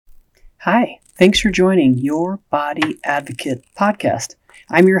Hi, thanks for joining Your Body Advocate podcast.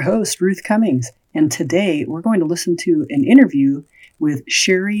 I'm your host, Ruth Cummings, and today we're going to listen to an interview with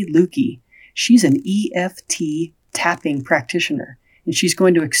Sherry Lukey. She's an EFT tapping practitioner, and she's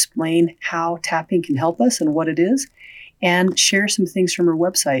going to explain how tapping can help us and what it is, and share some things from her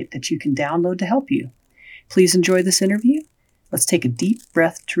website that you can download to help you. Please enjoy this interview. Let's take a deep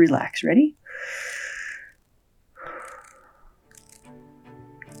breath to relax. Ready?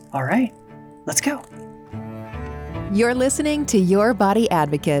 All right, let's go. You're listening to Your Body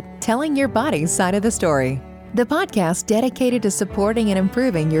Advocate, telling your body's side of the story. The podcast dedicated to supporting and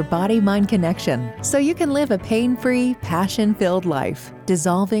improving your body-mind connection so you can live a pain-free, passion-filled life,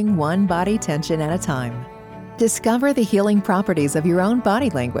 dissolving one body tension at a time. Discover the healing properties of your own body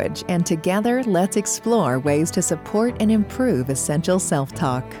language, and together let's explore ways to support and improve essential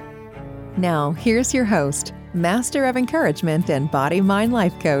self-talk. Now, here's your host, Master of Encouragement and Body-Mind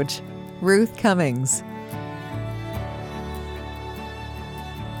Life Coach, Ruth Cummings.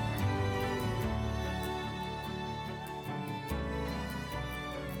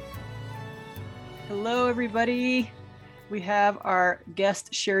 Hello, everybody. We have our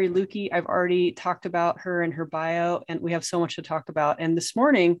guest, Sherry Lukey. I've already talked about her and her bio, and we have so much to talk about. And this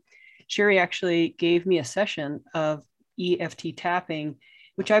morning, Sherry actually gave me a session of EFT tapping,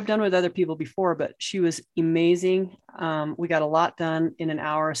 which I've done with other people before, but she was amazing. We got a lot done in an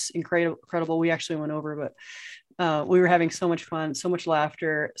hour. Incredible. We actually went over, but we were having so much fun, so much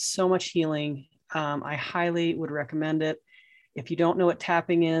laughter, so much healing. I highly would recommend it. If you don't know what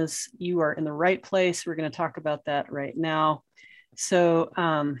tapping is, you are in the right place. We're going to talk about that right now. So,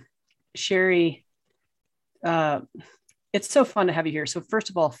 Sherry, it's so fun to have you here. So first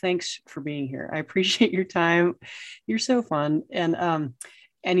of all, thanks for being here. I appreciate your time. You're so fun.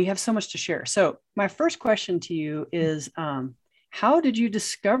 And you have so much to share. So my first question to you is, how did you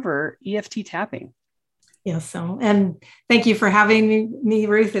discover EFT tapping? And thank you for having me,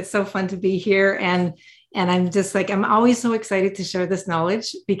 Ruth. It's so fun to be here. And I'm always so excited to share this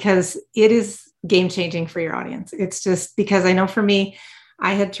knowledge because it is game changing for your audience. It's just because I know for me,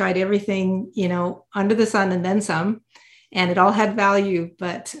 I had tried everything, under the sun and then some, and it all had value,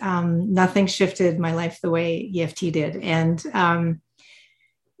 but nothing shifted my life the way EFT did. And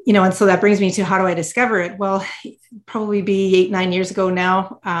so that brings me to how do I discover it? Well, probably be 8-9 years ago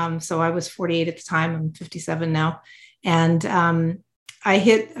now. So I was 48 at the time. I'm 57 now. And I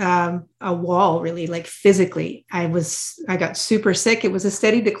hit a wall really, like physically. I got super sick. It was a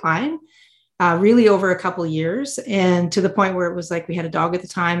steady decline, really over a couple of years. And to the point where it was like we had a dog at the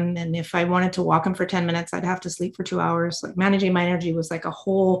time. And if I wanted to walk him for 10 minutes, I'd have to sleep for 2 hours. Like managing my energy was like a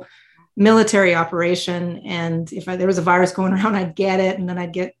whole military operation. And if there was a virus going around, I'd get it. And then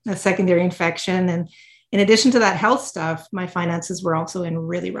I'd get a secondary infection. And in addition to that health stuff, my finances were also in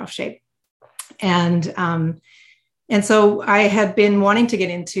really rough shape. And so I had been wanting to get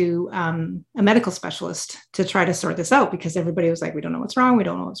into a medical specialist to try to sort this out because everybody was like, we don't know what's wrong. We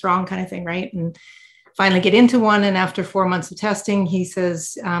don't know what's wrong kind of thing. Right. And finally get into one. And after 4 months of testing, he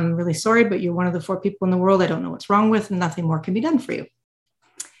says, I'm really sorry, but you're one of the 4 people in the world I don't know what's wrong with, and nothing more can be done for you.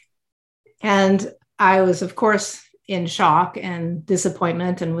 And I was, of course, in shock and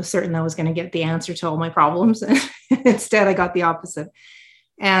disappointment and was certain I was going to get the answer to all my problems. And instead, I got the opposite.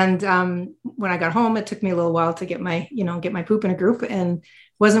 And when I got home, it took me a little while to get my poop in a group, and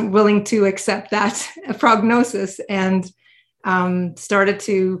wasn't willing to accept that prognosis, and started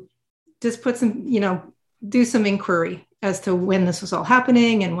to just put some, do some inquiry as to when this was all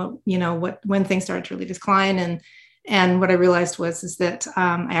happening and when things started to really decline. And what I realized is that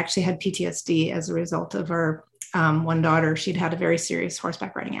I actually had PTSD as a result of our one daughter. She'd had a very serious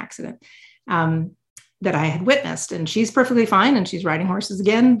horseback riding accident that I had witnessed, and she's perfectly fine and she's riding horses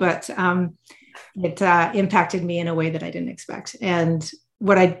again, but it impacted me in a way that I didn't expect. And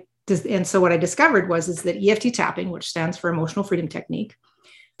so what I discovered is that EFT tapping, which stands for Emotional Freedom Technique,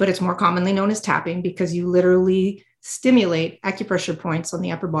 but it's more commonly known as tapping because you literally stimulate acupressure points on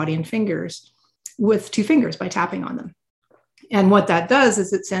the upper body and fingers with 2 fingers by tapping on them. And what that does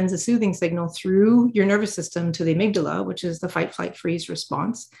is it sends a soothing signal through your nervous system to the amygdala, which is the fight, flight, freeze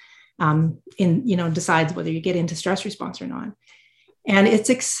response, decides whether you get into stress response or not. And it's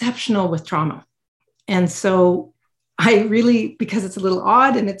exceptional with trauma. And so I really, because it's a little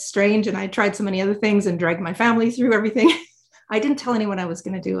odd and it's strange, and I tried so many other things and dragged my family through everything, I didn't tell anyone I was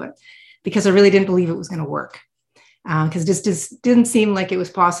going to do it because I really didn't believe it was going to work. Because it just didn't seem like it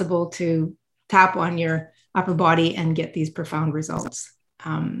was possible to tap on your upper body and get these profound results.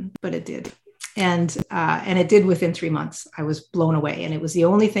 But it did. And it did within 3 months. I was blown away. And it was the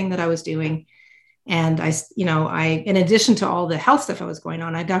only thing that I was doing And in addition to all the health stuff I was going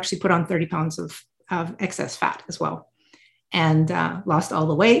on, I'd actually put on 30 pounds of excess fat as well, and lost all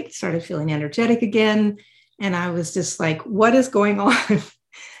the weight, started feeling energetic again. And I was just like, what is going on?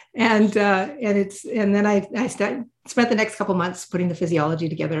 and then I spent the next couple months putting the physiology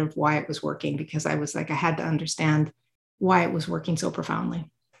together of why it was working, because I was like, I had to understand why it was working so profoundly.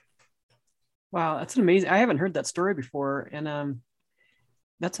 Wow, that's amazing. I haven't heard that story before. And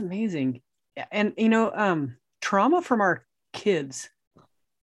that's amazing. And trauma from our kids.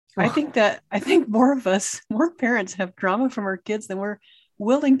 I think more parents have trauma from our kids than we're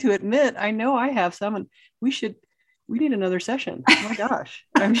willing to admit. I know I have some, and we need another session. Oh my gosh.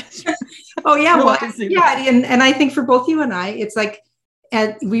 I'm just oh yeah. Well, yeah. And I think for both you and I, it's like,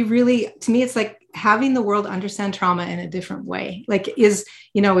 and to me, it's like having the world understand trauma in a different way. Like is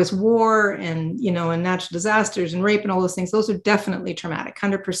war and natural disasters and rape and all those things. Those are definitely traumatic,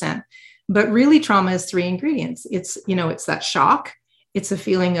 100%. But really trauma is 3 ingredients. It's that shock, it's a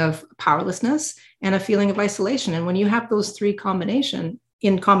feeling of powerlessness, and a feeling of isolation. And when you have those 3 in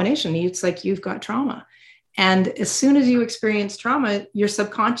combination, it's like you've got trauma. And as soon as you experience trauma, your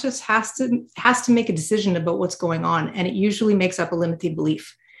subconscious has to make a decision about what's going on. And it usually makes up a limiting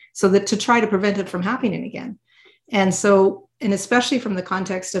belief, so that to try to prevent it from happening again. And especially from the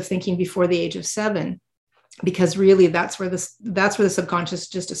context of thinking before the age of 7, because really that's where the subconscious is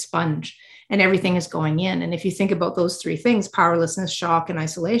just a sponge and everything is going in. And if you think about those 3 things, powerlessness, shock, and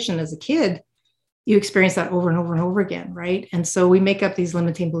isolation, as a kid, you experience that over and over and over again, right? And so we make up these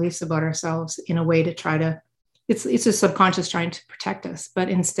limiting beliefs about ourselves in a way to try to, it's a subconscious trying to protect us, but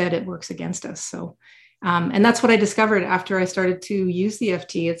instead it works against us. So, and that's what I discovered after I started to use the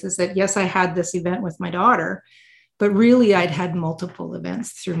EFT. Is that, yes, I had this event with my daughter, but really I'd had multiple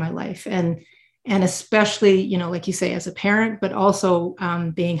events through my life. And especially, like you say, as a parent, but also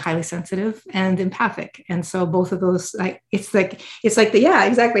being highly sensitive and empathic. And so both of those, it's like exactly,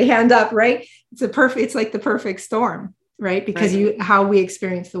 hand up, right? It's like the perfect storm, right? Because how we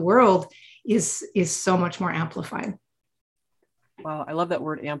experience the world is so much more amplified. Wow, I love that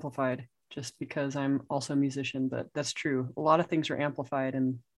word, amplified, just because I'm also a musician, but that's true. A lot of things are amplified,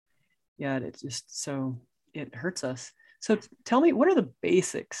 and yeah, it's just so it hurts us. So tell me, what are the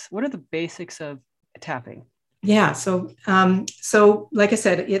basics? What are the basics of tapping? Yeah. So like I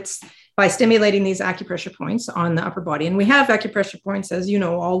said, it's by stimulating these acupressure points on the upper body. And we have acupressure points, as you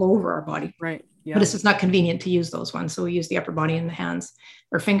know, all over our body. Right. Yeah. But it's just not convenient to use those ones. So we use the upper body and the hands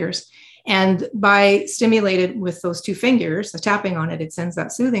or fingers. And by stimulated with those 2 fingers, the tapping on it, it sends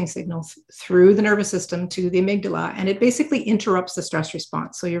that soothing signal through the nervous system to the amygdala. And it basically interrupts the stress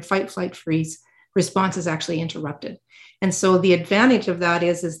response. So your fight, flight, freeze response is actually interrupted. And so the advantage of that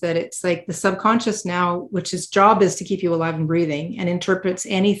is that it's like the subconscious now, which its job is to keep you alive and breathing, and interprets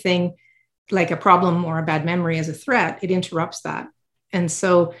anything like a problem or a bad memory as a threat. It interrupts that. And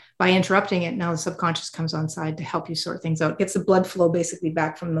so by interrupting it, now the subconscious comes on side to help you sort things out. It gets the blood flow basically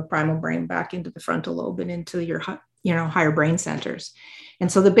back from the primal brain back into the frontal lobe and into your higher brain centers.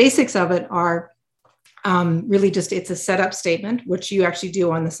 And so the basics of it are really just, it's a setup statement, which you actually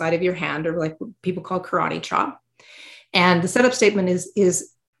do on the side of your hand, or like what people call karate chop. And the setup statement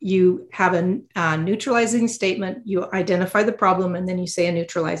is you have a neutralizing statement, you identify the problem, and then you say a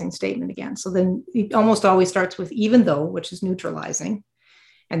neutralizing statement again. So then it almost always starts with even though, which is neutralizing.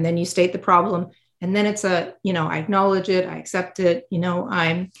 And then you state the problem. And then it's I acknowledge it, I accept it.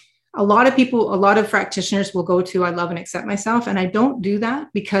 A lot of practitioners will go to, I love and accept myself. And I don't do that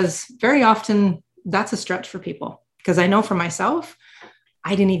because very often that's a stretch for people. Because I know for myself,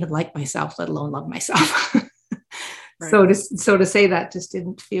 I didn't even like myself, let alone love myself. Right. So to say that just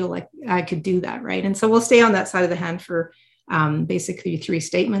didn't feel like I could do that. Right. And so we'll stay on that side of the hand for basically 3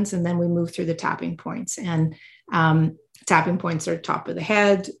 statements. And then we move through the tapping points. And tapping points are top of the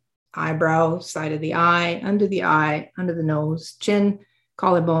head, eyebrow, side of the eye, under the nose, chin,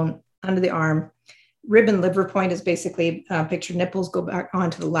 collarbone, under the arm. Rib and liver point is basically picture nipples go back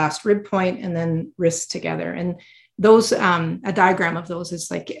onto the last rib point, and then wrists together. And those, a diagram of those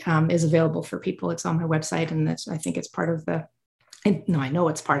is is available for people. It's on my website, and I think it's part of I know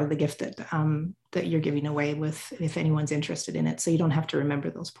it's part of the gift that you're giving away with, if anyone's interested in it. So you don't have to remember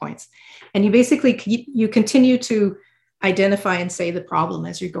those points. And you basically, you continue to identify and say the problem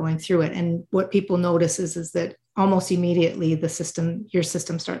as you're going through it. And what people notice is that almost immediately your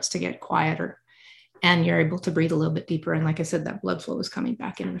system starts to get quieter, and you're able to breathe a little bit deeper. And like I said, that blood flow is coming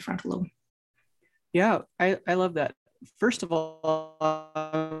back into the frontal lobe. Yeah, I love that. First of all,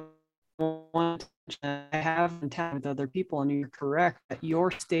 I haven't tapped with other people, and you're correct that your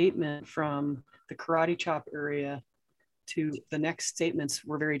statement from the karate chop area to the next statements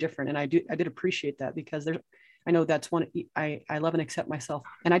were very different. And I did appreciate that, because I know that's one, I love and accept myself,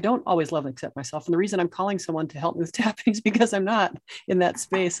 and I don't always love and accept myself. And the reason I'm calling someone to help me with tapping is because I'm not in that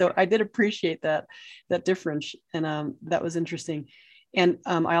space. So I did appreciate that difference. And that was interesting. And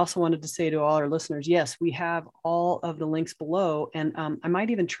I also wanted to say to all our listeners, yes, we have all of the links below. And I might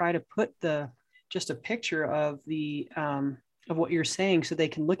even try to put just a picture of of what you're saying, so they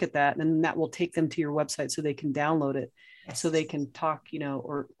can look at that, and that will take them to your website so they can download it. Yes. So they can talk,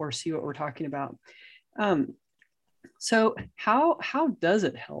 or see what we're talking about. So how does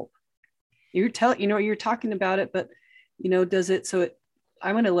it help? You're talking about it, but does it,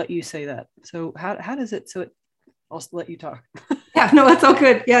 I'm going to let you say that. So how does it, I'll let you talk. Yeah, no, it's all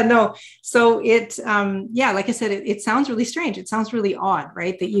good. Yeah, no. So it, like I said, it sounds really strange. It sounds really odd,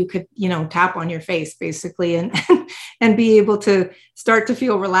 right? That you could, tap on your face basically and be able to start to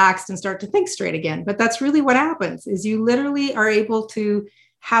feel relaxed and start to think straight again. But that's really what happens, is you literally are able to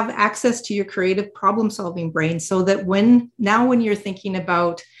have access to your creative problem solving brain, so that when you're thinking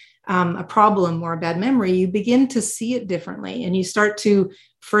about a problem or a bad memory, you begin to see it differently. And you start to,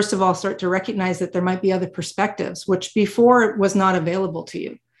 first of all, recognize that there might be other perspectives, which before was not available to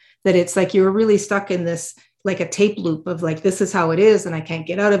you. That it's like you were really stuck in this, like a tape loop of like, this is how it is, and I can't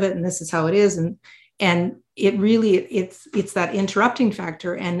get out of it, and this is how it is. And it really, it's that interrupting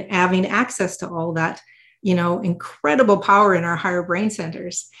factor, and having access to all that, incredible power in our higher brain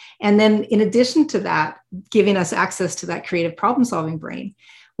centers. And then in addition to that, giving us access to that creative problem solving brain,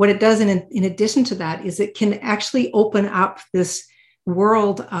 what it does in addition to that is it can actually open up this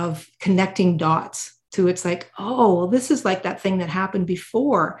world of connecting dots to, it's like, oh, well, this is like that thing that happened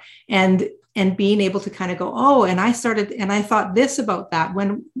before. And being able to kind of go, oh, and I thought this about that,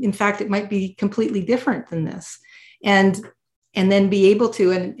 when in fact it might be completely different than this. And then be able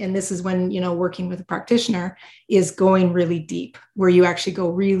to, and this is when, working with a practitioner is going really deep, where you actually go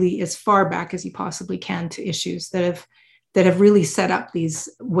really as far back as you possibly can to issues that have really set up these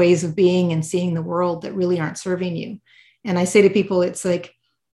ways of being and seeing the world that really aren't serving you. And I say to people, it's like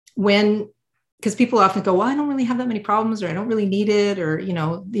because people often go, well, I don't really have that many problems, or I don't really need it, or,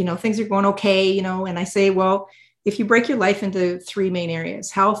 things are going okay, and I say, well, if you break your life into three main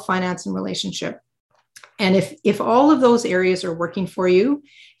areas: health, finance, and relationship. And if all of those areas are working for you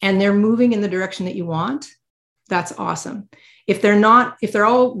and they're moving in the direction that you want, that's awesome. If they're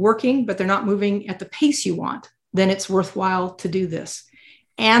all working, but they're not moving at the pace you want, then it's worthwhile to do this.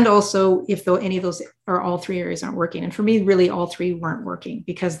 And also, if any of those or all three areas aren't working. And for me, really, all three weren't working,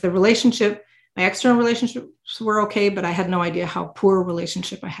 because the relationship, my external relationships were okay, but I had no idea how poor a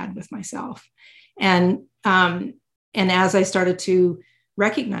relationship I had with myself. And as I started to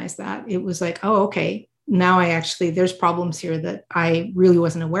recognize that, it was like, oh, okay, now there's problems here that I really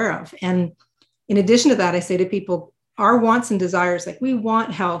wasn't aware of. And in addition to that, I say to people, our wants and desires, like we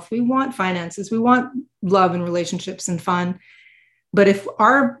want health, we want finances, we want love and relationships and fun. But if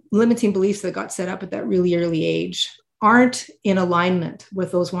our limiting beliefs that got set up at that really early age aren't in alignment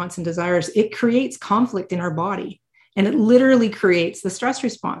with those wants and desires, it creates conflict in our body, and it literally creates the stress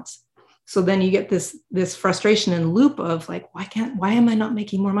response. So then you get this frustration and loop of like, why am I not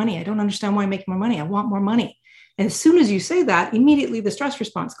making more money? I don't understand why I'm making more money. I want more money. And as soon as you say that, immediately the stress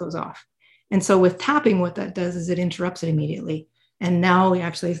response goes off. And so with tapping, what that does is it interrupts it immediately. And now we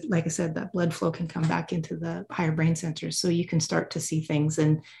actually, like I said, that blood flow can come back into the higher brain centers. So you can start to see things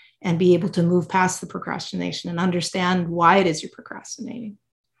and be able to move past the procrastination and understand why it is you're procrastinating.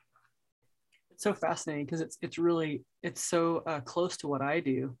 It's so fascinating, because it's so close to what I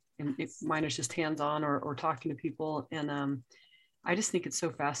do. And mine is just hands-on or talking to people. And I just think it's so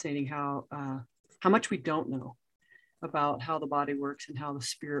fascinating how much we don't know about how the body works and how the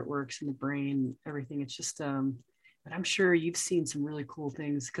spirit works and the brain, everything. It's just, but I'm sure you've seen some really cool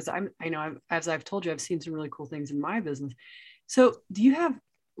things, because as I've told you, I've seen some really cool things in my business. So do you have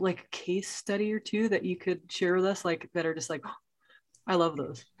like a case study or two that you could share with us, like that are just like, oh, I love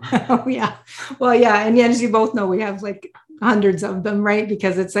those. Oh yeah. Well, yeah. And as you both know, we have like hundreds of them, right?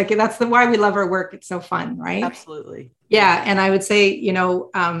 Because it's like, that's why we love our work. It's so fun, right? Absolutely. Yeah. And I would say,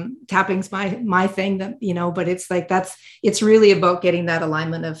 tapping's my thing that, but it's like, it's really about getting that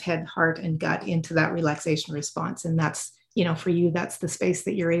alignment of head, heart, and gut into that relaxation response. And that's, for you, that's the space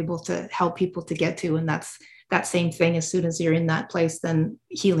that you're able to help people to get to. And that's that same thing. As soon as you're in that place, then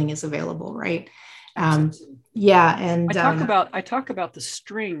healing is available, right? Yeah. And I talk about the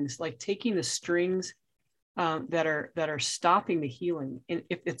strings, like taking the strings that are stopping the healing. And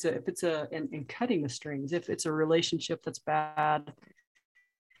and cutting the strings, if it's a relationship that's bad,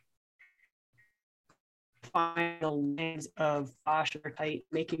 find the lines of fascia tight,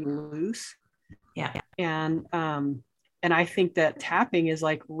 making loose. Yeah. And And I think that tapping is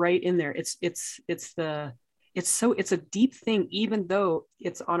like right in there. It's a deep thing, even though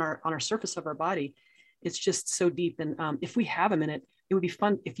it's on our surface of our body. It's just so deep. And if we have a minute, it would be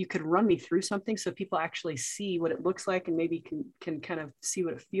fun if you could run me through something so people actually see what it looks like and maybe can kind of see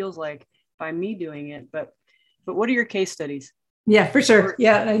what it feels like by me doing it. But what are your case studies? Yeah, for sure.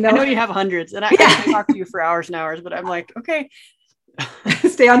 Yeah, I know you have hundreds, and I can talk to you for hours and hours, but I'm like, okay,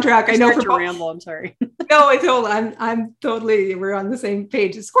 stay on track. I know to ramble. I'm sorry. No, I'm totally, we're on the same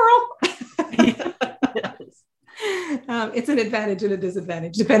page. A squirrel. It's an advantage and a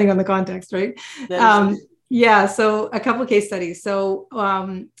disadvantage depending on the context, right? Yeah. So a couple of case studies. So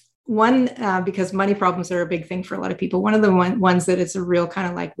one, because money problems are a big thing for a lot of people. One of the ones that it's a real kind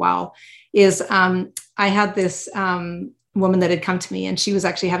of like, wow, is I had this woman that had come to me, and she was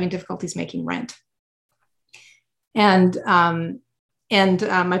actually having difficulties making rent. And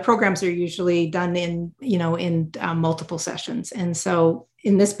my programs are usually done in multiple sessions. And so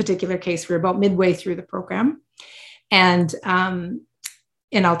in this particular case, we're about midway through the program. And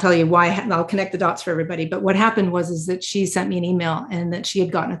I'll tell you why, and I'll connect the dots for everybody. But what happened is that she sent me an email and that she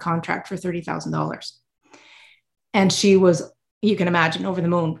had gotten a contract for $30,000. And she was, you can imagine, over the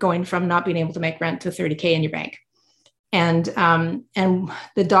moon, going from not being able to make rent to $30K in your bank. And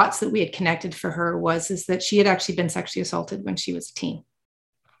the dots that we had connected for her is that she had actually been sexually assaulted when she was a teen.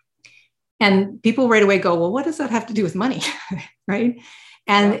 And people right away go, well, what does that have to do with money? Right.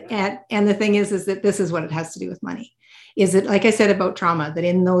 And the thing is that this is what it has to do with money. Is it, like I said about trauma, that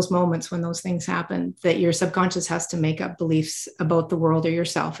in those moments when those things happen, that your subconscious has to make up beliefs about the world or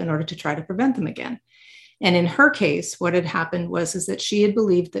yourself in order to try to prevent them again. And in her case, what had happened is that she had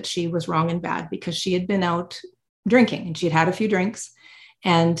believed that she was wrong and bad because she had been out drinking and she had had a few drinks,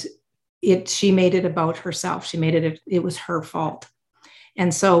 and she made it about herself. She made it was her fault.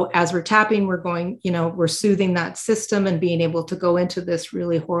 And so as we're tapping, we're going, we're soothing that system and being able to go into this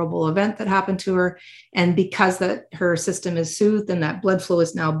really horrible event that happened to her. And because that her system is soothed and that blood flow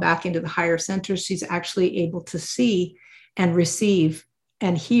is now back into the higher centers, she's actually able to see and receive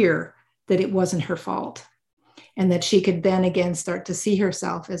and hear that it wasn't her fault. And that she could then again start to see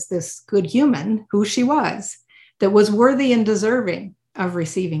herself as this good human who she was, that was worthy and deserving of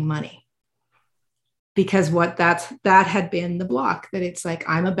receiving money. Because that had been the block, that it's like,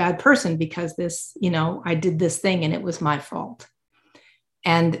 I'm a bad person because this, I did this thing and it was my fault.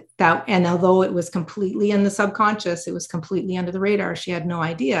 And although it was completely in the subconscious, it was completely under the radar. She had no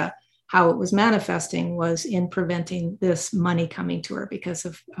idea how it was manifesting was in preventing this money coming to her because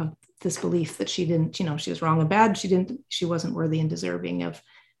of this belief that she didn't, she was wrong and bad. She wasn't worthy and deserving of,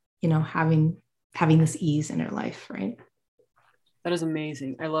 having this ease in her life. Right. That is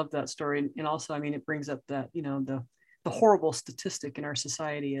amazing. I love that story. And also, it brings up that, the horrible statistic in our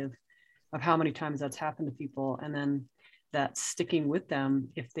society of how many times that's happened to people. And then that sticking with them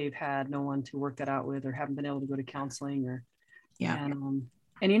if they've had no one to work that out with or haven't been able to go to counseling or, yeah.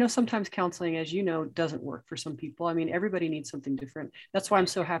 And sometimes counseling, as doesn't work for some people. Everybody needs something different. That's why I'm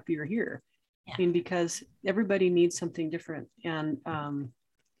so happy you're here. Yeah. because everybody needs something different.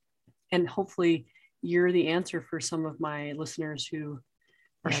 And hopefully you're the answer for some of my listeners who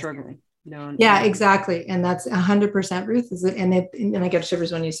are struggling. Yeah, exactly. And that's 100% Ruth. And I get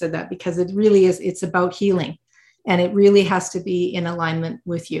shivers when you said that, because it really is, it's about healing, and it really has to be in alignment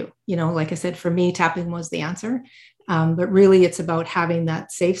with you. Like I said, for me, tapping was the answer. But really it's about having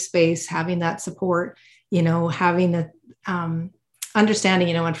that safe space, having that support, having the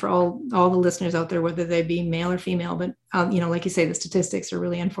understanding, and for all the listeners out there, whether they be male or female, but, like you say, the statistics are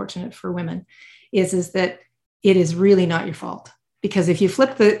really unfortunate for women, is that it is really not your fault. Because if you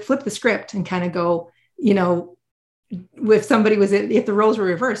flip the script and kind of go, if the roles were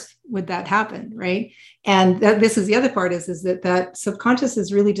reversed, would that happen? Right. And this is the other part is that subconscious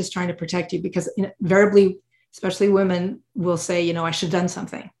is really just trying to protect you, because invariably, especially women, will say, I should have done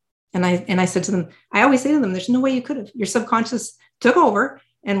something. And I said to them, I always say to them, there's no way you could have. Your subconscious took over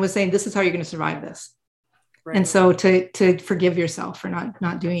and was saying, this is how you're going to survive this. Right. And so to forgive yourself for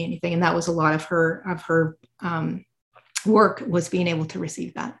not doing anything. And that was a lot of her work, was being able to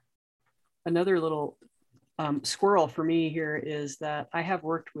receive that. Another little squirrel for me here is that I have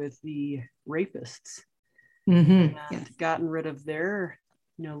worked with the rapists and gotten rid of their,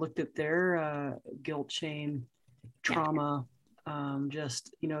 looked at their guilt, shame, trauma,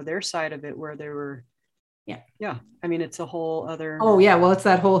 just, their side of it, where they were, it's a whole other. Oh yeah. Well, it's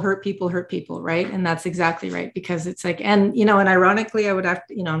that whole hurt people. Right. And that's exactly right. Because it's like, and ironically, I would have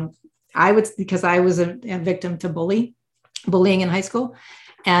to, because I was a victim to bullying in high school,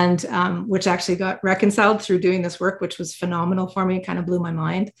 and which actually got reconciled through doing this work, which was phenomenal for me. It kind of blew my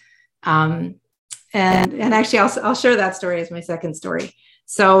mind. And actually, I'll share that story as my second story.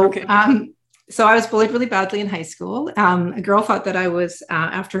 So, Okay. So I was bullied really badly in high school. A girl thought that I was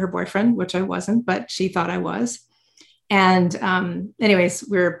after her boyfriend, which I wasn't, but she thought I was. And anyways,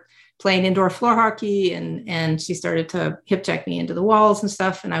 we were playing indoor floor hockey, and she started to hip check me into the walls and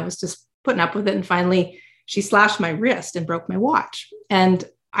stuff. And I was just putting up with it. And finally, she slashed my wrist and broke my watch. And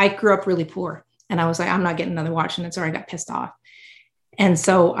I grew up really poor. And I was like, I'm not getting another watch. And so I got pissed off. And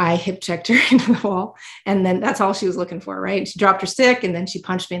so I hip checked her into the wall. And then that's all she was looking for, right? She dropped her stick and then she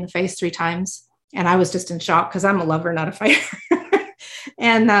punched me in the face 3 times. And I was just in shock because I'm a lover, not a fighter.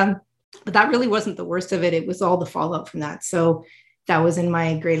 And but that really wasn't the worst of it. It was all the fallout from that. So that was in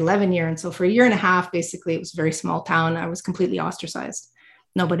my grade 11 year. And so for a year and a half, basically, it was a very small town. I was completely ostracized.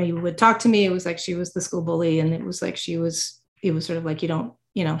 Nobody would talk to me. It was like she was the school bully. And it was like it was sort of like,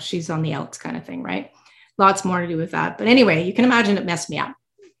 she's on the outs kind of thing, right? Lots more to do with that. But anyway, you can imagine it messed me up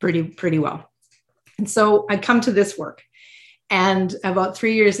pretty well. And so I come to this work, and about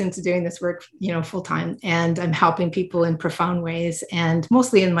 3 years into doing this work, full time, and I'm helping people in profound ways, and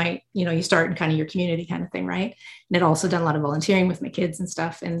mostly in my, you start in kind of your community kind of thing, right? And I'd also done a lot of volunteering with my kids and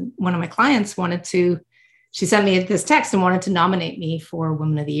stuff. And one of my clients she sent me this text and wanted to nominate me for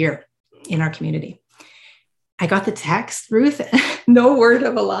Woman of the Year in our community. I got the text, Ruth, no word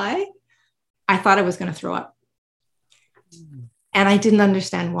of a lie. I thought I was going to throw up. And I didn't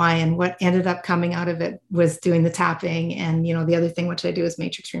understand why. And what ended up coming out of it was doing the tapping. And, the other thing which I do is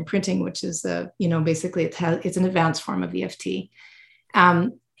matrix reimprinting, which is, basically it's an advanced form of EFT,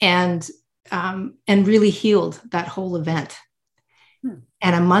 and really healed that whole event.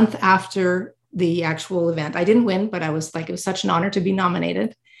 And a month after the actual event, I didn't win, but I was like, it was such an honor to be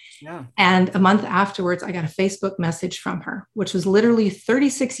nominated. Yeah. And a month afterwards, I got a Facebook message from her, which was literally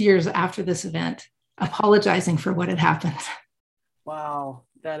 36 years after this event, apologizing for what had happened. Wow.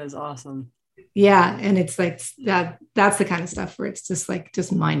 That is awesome. Yeah. And it's like that's the kind of stuff where it's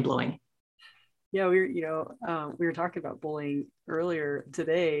just mind blowing. Yeah. We were talking about bullying earlier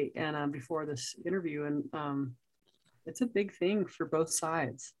today and before this interview, and it's a big thing for both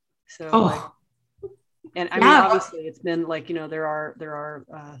sides. So and I mean, obviously it's been like, there are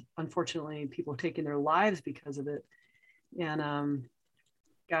unfortunately people taking their lives because of it. And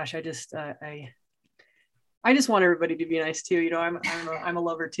gosh, I just want everybody to be nice too. I'm a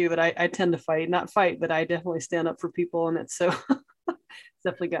lover too, but I tend to not fight, but I definitely stand up for people. And it's it's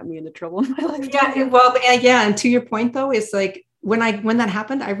definitely got me into trouble in my life. Yeah. Well, yeah. And to your point though, it's like when that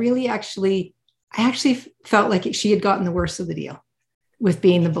happened, I actually felt like she had gotten the worst of the deal with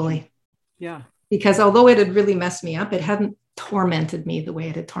being the bully. Yeah. Because although it had really messed me up, it hadn't tormented me the way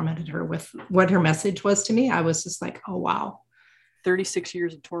it had tormented her with what her message was to me. I was just like, oh, wow. 36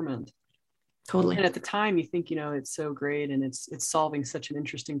 years of torment. Totally. And at the time you think, it's so great and it's solving such an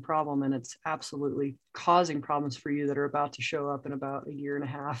interesting problem, and it's absolutely causing problems for you that are about to show up in about a year and a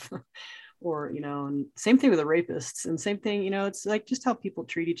half or, and same thing with the rapists, and same thing, it's like just how people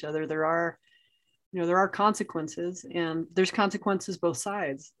treat each other. There are consequences, and there's consequences both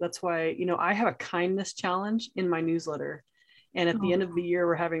sides. That's why, I have a kindness challenge in my newsletter. And at the end of the year,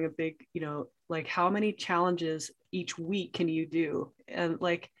 we're having a big, like how many challenges each week can you do? And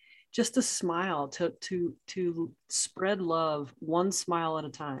like just a smile to spread love, one smile at a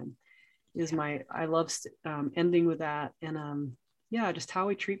time is I love ending with that. And just how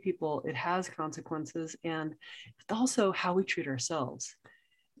we treat people, it has consequences, and also how we treat ourselves.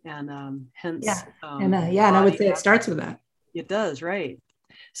 And hence, and I would say it starts with that. It does, right?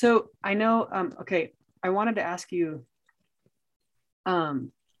 So I know. Okay, I wanted to ask you, how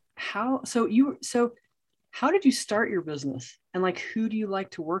did you start your business, and like who do you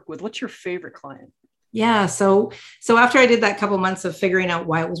like to work with? What's your favorite client? Yeah. So after I did that couple months of figuring out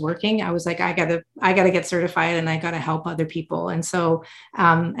why it was working, I was like, I gotta get certified, and I gotta help other people. And so,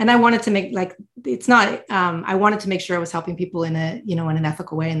 and I wanted to make I wanted to make sure I was helping people in an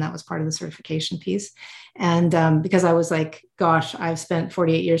ethical way. And that was part of the certification piece. And because I was like, gosh, I've spent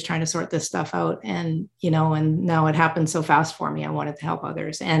 48 years trying to sort this stuff out, and now it happened so fast for me. I wanted to help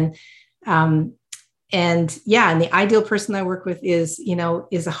others. And the ideal person I work with is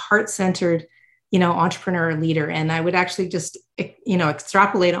a heart-centered, entrepreneur leader. And I would actually just,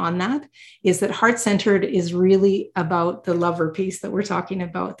 extrapolate on that, is that heart-centered is really about the lover piece that we're talking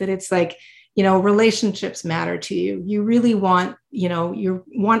about, that it's like, relationships matter to you. You really want, you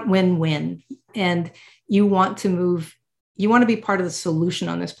want win-win, and you want to be part of the solution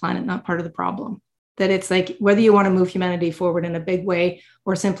on this planet, not part of the problem. That it's like, whether you want to move humanity forward in a big way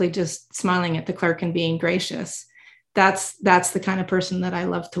or simply just smiling at the clerk and being gracious, that's the kind of person that I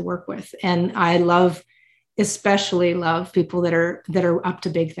love to work with. And I love, especially love people that are up to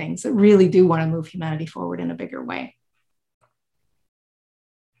big things, that really do want to move humanity forward in a bigger way.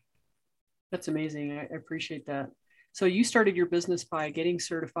 That's amazing. I appreciate that. So you started your business by getting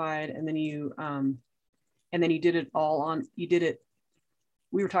certified, and then you did it all on, you did it.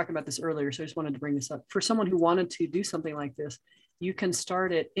 We were talking about this earlier, so I just wanted to bring this up. For someone who wanted to do something like this, you can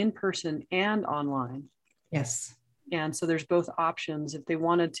start it in person and online. Yes. And so there's both options if they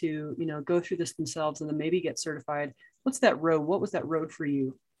wanted to, go through this themselves and then maybe get certified. What's that road? What was that road for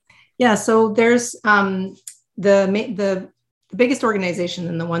you? Yeah. So there's the biggest organization,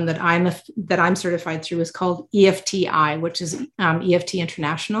 and the one that I'm certified through, is called EFTI, which is EFT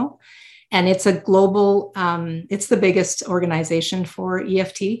International. And it's a global, it's the biggest organization for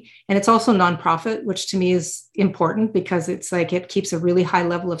EFT. And it's also nonprofit, which to me is important because it's like, it keeps a really high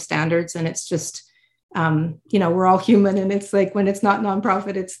level of standards. And it's just, we're all human. And it's like, when it's not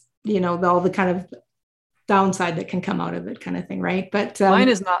nonprofit, it's, all the kind of downside that can come out of it kind of thing. Right. But mine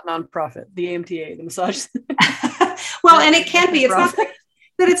is not nonprofit, the AMTA, the massage. Well, and it can be,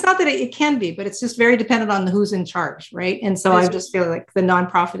 it's not that it can be, but it's just very dependent on who's in charge. Right. And so I just feel like the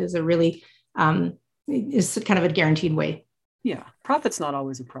nonprofit is a really, is kind of a guaranteed way. Yeah. Profit's not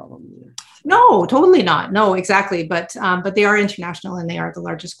always a problem either. No, totally not. No, exactly. But they are international, and they are the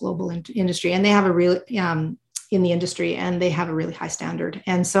largest global industry, and they have a really, in the industry, and they have a really high standard.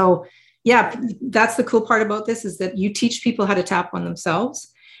 And so, yeah, that's the cool part about this, is that you teach people how to tap on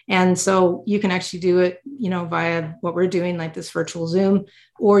themselves. And so you can actually do it, via what we're doing, like this virtual Zoom,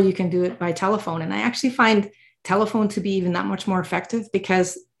 or you can do it by telephone. And I actually find telephone to be even that much more effective,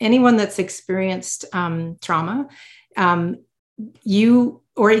 because anyone that's experienced trauma,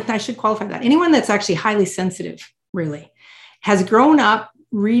 or I should qualify that, anyone that's actually highly sensitive, really, has grown up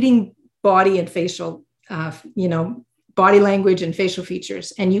reading body and facial, body language and facial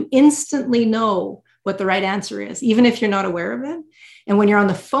features, and you instantly know what the right answer is, even if you're not aware of it. And when you're on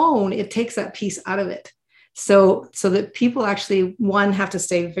the phone, it takes that piece out of it. So that people actually, one, have to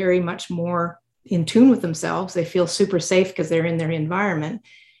stay very much more in tune with themselves. They feel super safe because they're in their environment,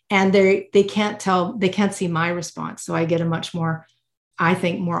 and they can't see my response. So I get a much more, I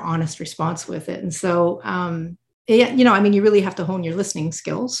think, more honest response with it. And so, you really have to hone your listening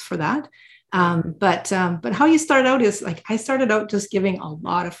skills for that. But how you start out is like, I started out just giving a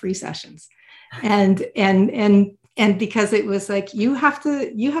lot of free sessions, and because it was like, you have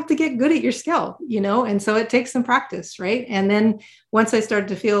to get good at your skill, and so it takes some practice. Right. And then once I started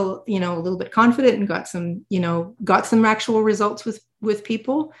to feel, a little bit confident and got some actual results with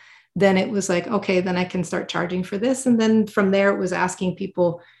people, then it was like, okay, then I can start charging for this. And then from there, it was asking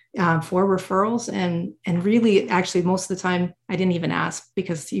people for referrals. And really, actually, most of the time I didn't even ask,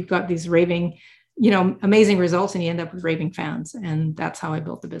 because you've got these raving, amazing results, and you end up with raving fans. And that's how I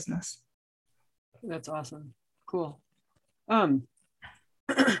built the business. That's awesome. Cool.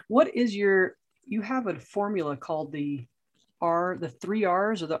 What is you have a formula called the 3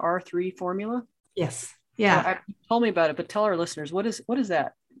 R's, or the R3 formula? Yes. Yeah. Told me about it, but tell our listeners, what is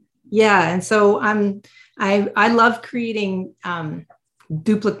that? Yeah. And so I love creating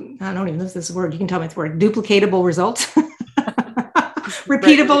I don't even know if this is a word. You can tell me it's a word. Duplicatable results.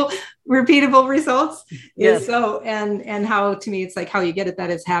 repeatable results. Yes. So, and how, to me, it's like, how you get at that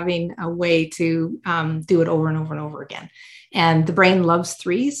is having a way to do it over and over and over again. And the brain loves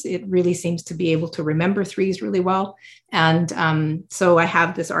threes. It really seems to be able to remember threes really well. And so I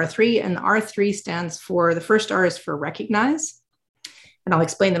have this R3, and the R3 stands for, the first R is for recognize. And I'll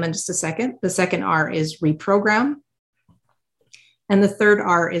explain them in just a second. The second R is reprogram. And the third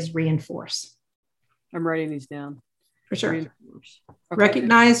R is reinforce. I'm writing these down. For sure. Okay.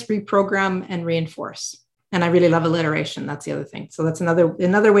 Recognize, reprogram, and reinforce. And I really love alliteration. That's the other thing. So that's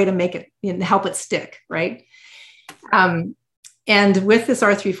another way to make it, help it stick, right? And with this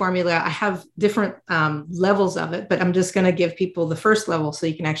R3 formula, I have different levels of it, but I'm just going to give people the first level so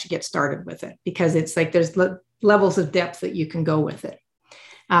you can actually get started with it, because it's like there's levels of depth that you can go with it.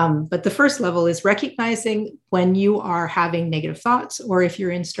 But the first level is recognizing when you are having negative thoughts, or if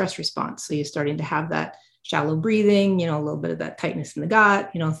you're in stress response. So you're starting to have that shallow breathing, a little bit of that tightness in the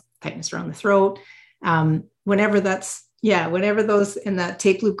gut, tightness around the throat. Whenever those in that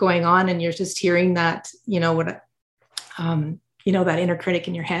tape loop going on, and you're just hearing that, that inner critic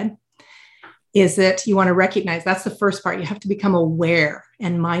in your head, is that you want to recognize. That's the first part. You have to become aware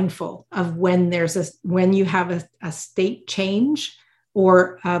and mindful of when you have a state change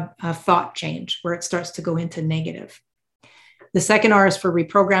or a thought change where it starts to go into negative. The second R is for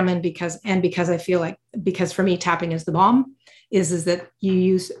reprogramming, because I feel like, because for me, tapping is the bomb, is that you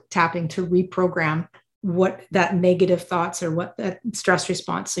use tapping to reprogram what that negative thoughts or what that stress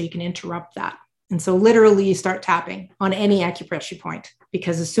response, so you can interrupt that. And so literally you start tapping on any acupressure point,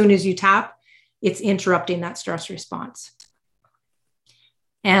 because as soon as you tap, it's interrupting that stress response.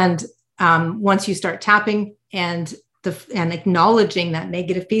 And once you start tapping and acknowledging that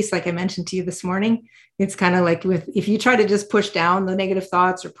negative piece, like I mentioned to you this morning, it's kind of like if you try to just push down the negative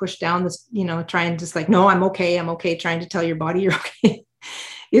thoughts or push down this, try and just like, no, I'm okay, trying to tell your body you're okay.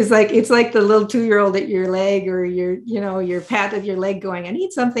 It's like the little 2-year-old at your leg, or your pat of your leg going, I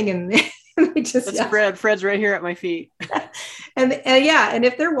need something. And they just, Fred's right here at my feet. and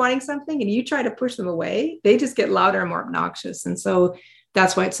if they're wanting something and you try to push them away, they just get louder and more obnoxious. And so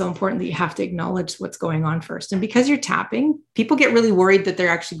that's why it's so important that you have to acknowledge what's going on first. And because you're tapping, people get really worried that they're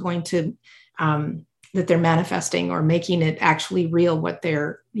actually going to, that they're manifesting or making it actually real, what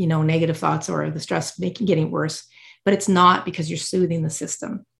their, negative thoughts or the stress getting worse. But it's not, because you're soothing the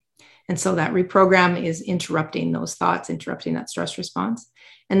system. And so that reprogram is interrupting those thoughts, interrupting that stress response.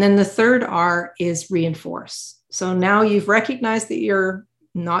 And then the third R is reinforce. So now you've recognized that you're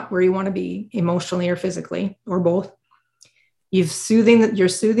not where you want to be emotionally or physically, or both. You're soothing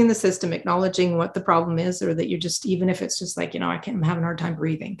the system, acknowledging what the problem is, or that you're just, even if it's just like, I'm having a hard time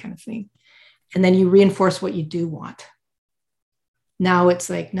breathing kind of thing. And then you reinforce what you do want. Now it's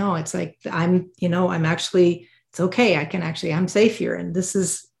like, no, it's like, I'm actually, it's okay. I'm safe here. And this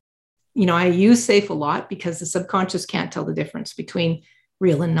is, I use safe a lot because the subconscious can't tell the difference between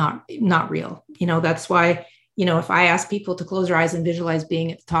real and not real. That's why, if I ask people to close their eyes and visualize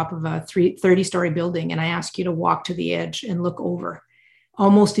being at the top of a 30-story building, and I ask you to walk to the edge and look over,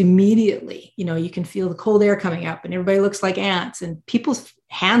 almost immediately, you can feel the cold air coming up and everybody looks like ants, and people's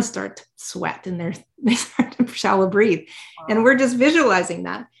hands start to sweat and they start to shallow breathe. Wow. And we're just visualizing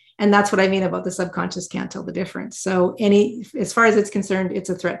that. And that's what I mean about the subconscious can't tell the difference. So as far as it's concerned, it's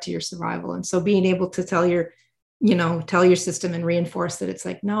a threat to your survival. And so being able to tell your system and reinforce that it's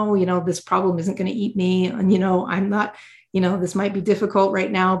like, no, this problem isn't going to eat me. And, I'm not, this might be difficult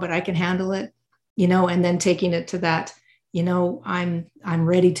right now, but I can handle it, and then taking it to that, I'm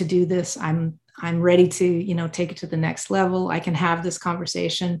ready to do this. I'm ready to, take it to the next level. I can have this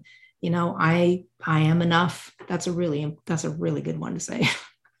conversation. I am enough. That's a really good one to say.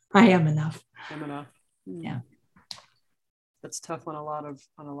 I am enough. I'm enough. Yeah. That's tough on a lot of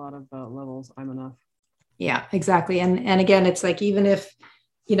levels. I'm enough. Yeah, exactly. And again, it's like, even if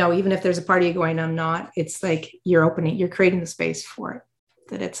there's a part of you going, I'm not, it's like you're creating the space for it,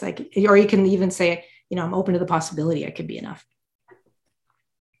 that it's like, or you can even say, I'm open to the possibility I could be enough.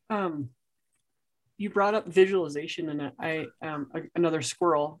 You brought up visualization, and another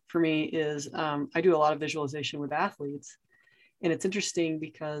squirrel for me is I do a lot of visualization with athletes, and it's interesting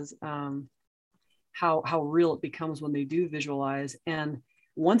because how real it becomes when they do visualize. And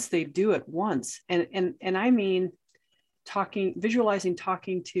once they do it once, and I mean, visualizing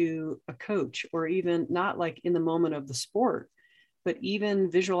talking to a coach, or even not like in the moment of the sport, but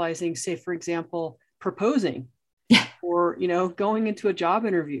even visualizing, say, for example, proposing, or, going into a job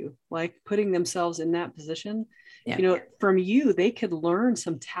interview, like putting themselves in that position, from you, they could learn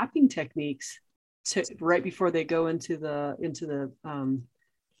some tapping techniques right before they go into the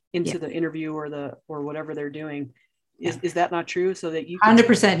interview or whatever they're doing. Is that not true? So that you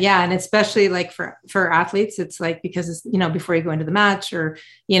 100%. Yeah. And especially like for athletes, it's like, because it's, before you go into the match, or,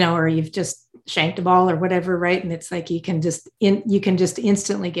 or you've just shanked a ball or whatever. Right. And it's like, you can just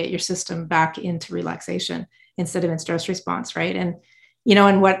instantly get your system back into relaxation instead of in stress response. Right. And,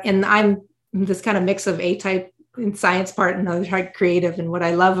 and I'm this kind of mix of A-type in science part and other type creative. And what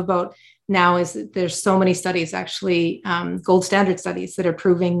I love about now is that there's so many studies, actually gold standard studies, that are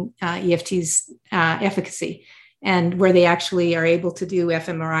proving EFT's efficacy, and where they actually are able to do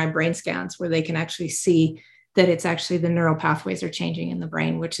fMRI brain scans, where they can actually see that it's actually the neural pathways are changing in the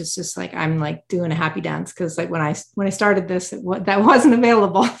brain, which is just like, I'm like doing a happy dance. Cause like when I started this, that wasn't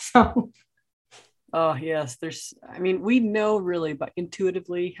available. So. Oh yes. We know really, but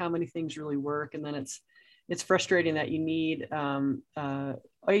intuitively how many things really work. And then it's frustrating that you need,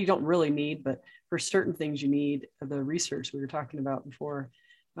 you don't really need, but for certain things you need the research we were talking about before.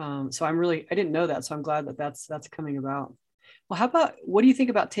 So I didn't know that. So I'm glad that that's coming about. Well, what do you think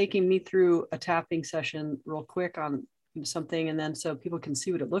about taking me through a tapping session real quick on something, and then so people can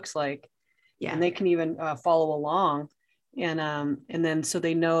see what it looks like, and they can even follow along, and then so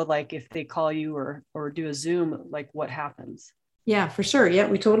they know, like, if they call you or do a Zoom, like what happens. Yeah, for sure. Yeah,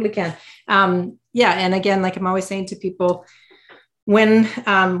 we totally can. And again, like I'm always saying to people, when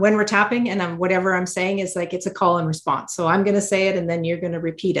we're tapping, and whatever I'm saying is like, it's a call and response. So I'm going to say it, and then you're going to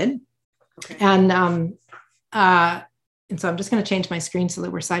repeat it. Okay. And so I'm just going to change my screen so that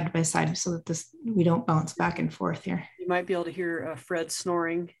we're side by side, so that we don't bounce back and forth here. You might be able to hear Fred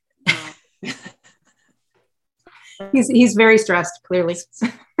snoring He's very stressed, clearly.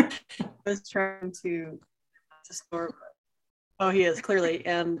 I was trying to store. Oh, he is clearly,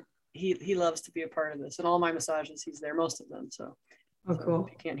 and he loves to be a part of this. And all my massages, he's there, most of them. So, cool.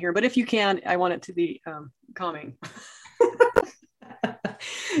 You can't hear, but if you can, I want it to be calming.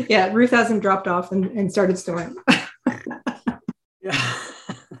 Yeah, Ruth hasn't dropped off and started snoring. Yeah,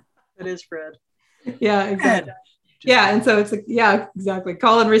 it is Fred. Yeah, exactly. Yeah, and so it's like, yeah, exactly.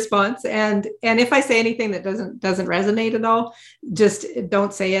 Call and response. And if I say anything that doesn't resonate at all, just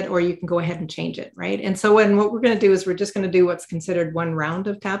don't say it, or you can go ahead and change it, right? And so what we're going to do is we're just going to do what's considered one round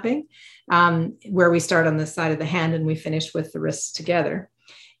of tapping, where we start on the side of the hand and we finish with the wrists together.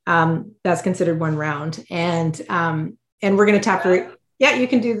 That's considered one round, and we're going to tap. Yeah, you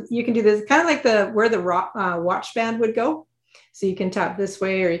can do this kind of like where the watch band would go. So you can tap this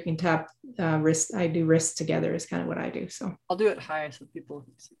way, or you can tap wrist. I do wrists together is kind of what I do. So I'll do it high so people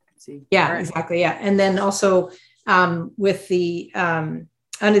can see. Yeah, right. Exactly. Yeah. And then also with the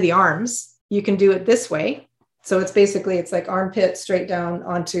under the arms, you can do it this way. So it's like armpit straight down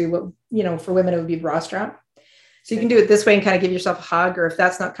onto what, for women, it would be bra strap. So you can do it this way and kind of give yourself a hug, or if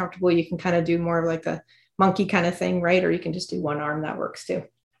that's not comfortable, you can kind of do more of like a monkey kind of thing, right? Or you can just do one arm. That works too.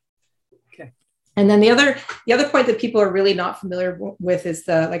 And then the other point that people are really not familiar with is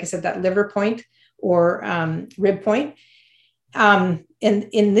like I said, that liver point or rib point. And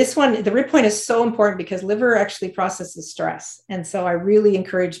in this one, the rib point is so important because liver actually processes stress. And so I really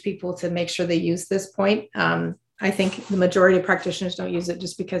encourage people to make sure they use this point. I think the majority of practitioners don't use it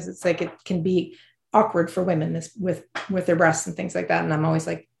just because it's like, it can be awkward for women with their breasts and things like that. And I'm always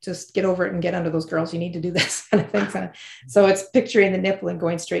like, just get over it and get under those girls. You need to do this kind of thing. So it's picturing the nipple and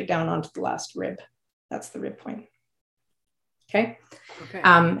going straight down onto the last rib. That's the rib point. Okay.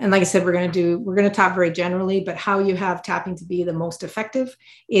 And like I said, we're going to tap very generally, but how you have tapping to be the most effective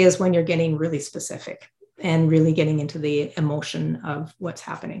is when you're getting really specific and really getting into the emotion of what's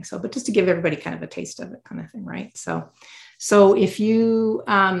happening. So, but just to give everybody kind of a taste of it kind of thing. Right. So if you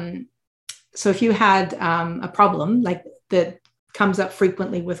had a problem like that comes up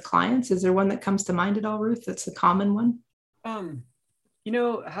frequently with clients, is there one that comes to mind at all, Ruth? That's a common one.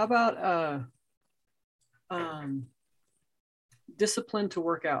 How about discipline to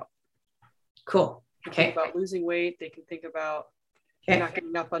work out? Cool. Okay. Think about losing weight. They can think about not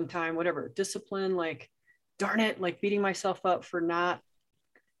getting up on time, whatever. Discipline, like, darn it, like beating myself up for not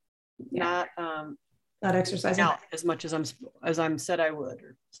exercising out as much as I'm said I would.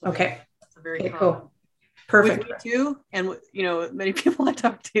 Or okay. That's a very common. Cool. Perfect. With me too, and many people I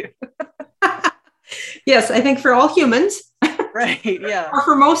talk to. Yes, I think for all humans. Right. Yeah. Or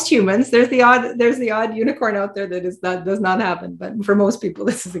for most humans, there's the odd unicorn out there that does not happen. But for most people,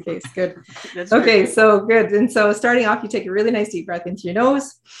 this is the case. Good. Okay. So good. And so starting off, you take a really nice deep breath into your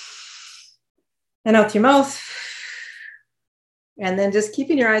nose and out your mouth. And then just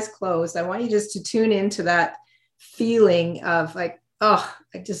keeping your eyes closed. I want you just to tune into that feeling of like, oh,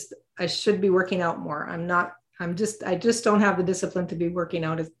 I should be working out more. I just don't have the discipline to be working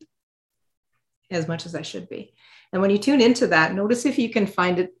out as much as I should be. And when you tune into that, notice if you can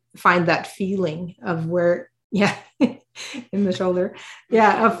find that feeling of where, in the shoulder.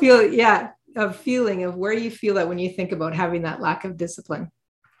 Yeah. Of feeling of where you feel that when you think about having that lack of discipline.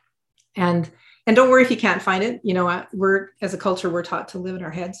 And don't worry if you can't find it. We're, as a culture, we're taught to live in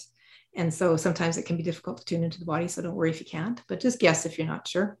our heads. And so sometimes it can be difficult to tune into the body. So don't worry if you can't, but just guess if you're not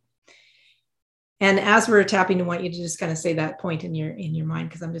sure. And as we're tapping, I want you to just kind of say that point in your mind,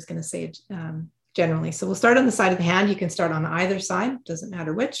 because I'm just going to say it generally. So we'll start on the side of the hand. You can start on either side. Doesn't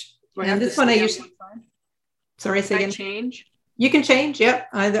matter which. And this one I usually, sorry, say again. Change? You can change. Yep.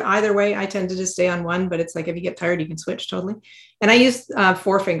 Either way. I tend to just stay on one, but it's like, if you get tired, you can switch totally. And I use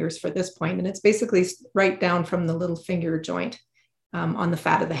 4 fingers for this point, and it's basically right down from the little finger joint on the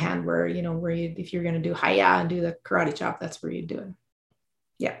fat of the hand where if you're going to do hiya and do the karate chop, that's where you do it.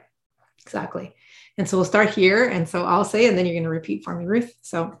 Yeah, exactly. And so we'll start here. And so I'll say, and then you're going to repeat for me, Ruth.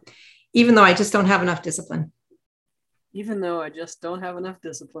 So even though I just don't have enough discipline. Even though I just don't have enough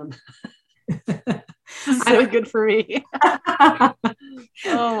discipline. So good for me. Oh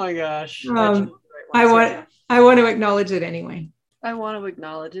my gosh. I want to acknowledge it anyway. I want to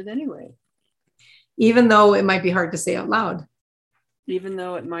acknowledge it anyway. Even though it might be hard to say out loud. Even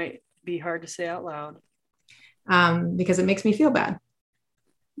though it might be hard to say out loud. Because it makes me feel bad.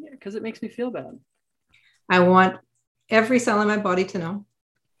 Yeah, because it makes me feel bad. I want every cell in my body to know.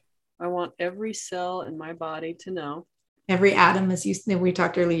 I want every cell in my body to know. Every atom, as we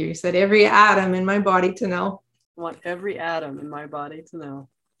talked earlier, you said every atom in my body to know. I want every atom in my body to know.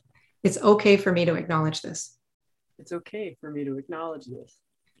 It's okay for me to acknowledge this. It's okay for me to acknowledge this.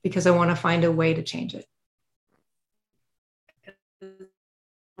 because I want to find a way to change it.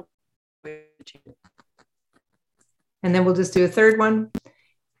 And then we'll just do a third one.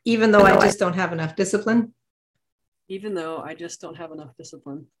 Even though I just don't have enough discipline. Even though I just don't have enough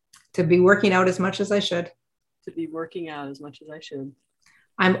discipline. To be working out as much as I should. To be working out as much as I should.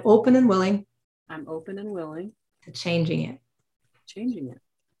 I'm open and willing. I'm open and willing. To changing it. Changing it.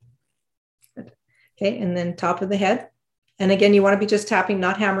 Good. Okay, and then top of the head. And again, you want to be just tapping,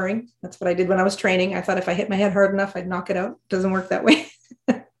 not hammering. That's what I did when I was training. I thought if I hit my head hard enough, I'd knock it out. It doesn't work that way.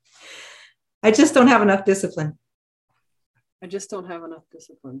 I just don't have enough discipline. I just don't have enough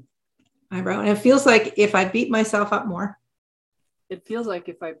discipline. Eyebrow. And it feels like if I beat myself up more. It feels like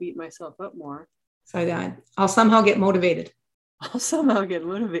if I beat myself up more. So I'll somehow get motivated. I'll somehow get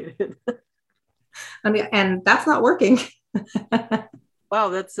motivated. And that's not working. Wow,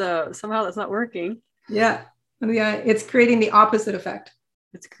 that's somehow that's not working. Yeah. It's creating the opposite effect.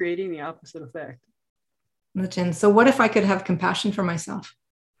 It's creating the opposite effect. And so what if I could have compassion for myself?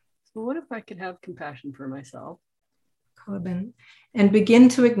 So what if I could have compassion for myself? And begin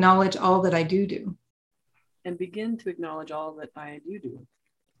to acknowledge all that I do. And begin to acknowledge all that I do.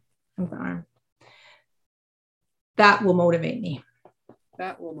 That will motivate me.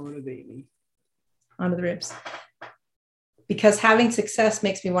 That will motivate me. Onto the ribs. Because having success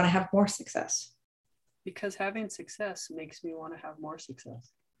makes me want to have more success. Because having success makes me want to have more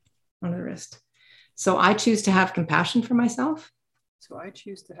success. Onto the wrist. So I choose to have compassion for myself. So I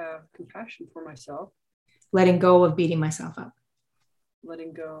choose to have compassion for myself. Letting go of beating myself up.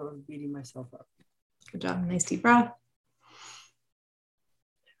 Letting go of beating myself up. Good job. Nice deep breath.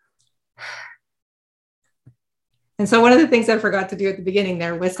 And so one of the things I forgot to do at the beginning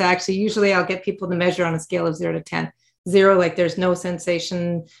there was to actually, usually I'll get people to measure on a scale of 0 to 10. 0, like there's no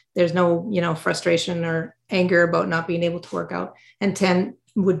sensation, there's no, frustration or anger about not being able to work out. And 10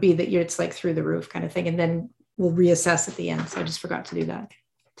 would be that it's like through the roof kind of thing. And then we'll reassess at the end. So I just forgot to do that.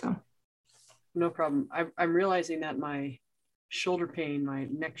 So. No problem. I'm realizing that my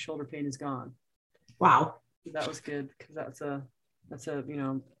neck shoulder pain is gone. Wow. That was good because that's a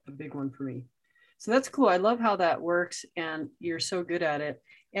a big one for me. So that's cool. I love how that works and you're so good at it.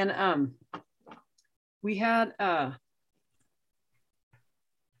 And we had I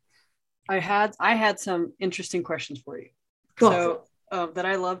had some interesting questions for you. Cool. So that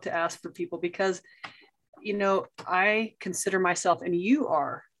I love to ask for people because I consider myself, and you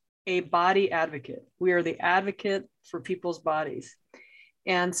are, a body advocate. We are the advocate for people's bodies.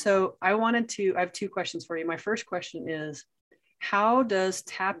 And so I have 2 questions for you. My first question is, how is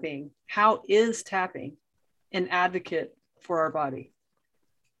tapping an advocate for our body?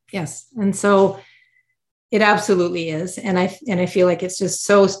 Yes. And so it absolutely is. And I feel like it's just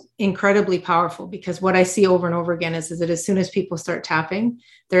so incredibly powerful because what I see over and over again is that as soon as people start tapping,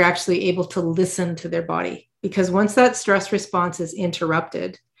 they're actually able to listen to their body. Because once that stress response is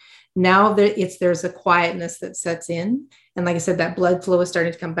interrupted, now there's a quietness that sets in. And like I said, that blood flow is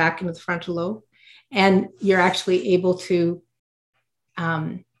starting to come back into the frontal lobe. And you're actually able to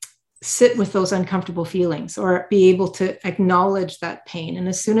sit with those uncomfortable feelings or be able to acknowledge that pain. And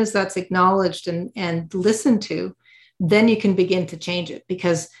as soon as that's acknowledged and listened to, then you can begin to change it.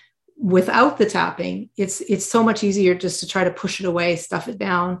 Because without the tapping, it's so much easier just to try to push it away, stuff it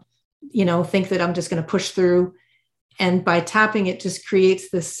down, think that I'm just going to push through. And by tapping, it just creates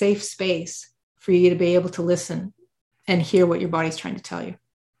this safe space for you to be able to listen and hear what your body's trying to tell you.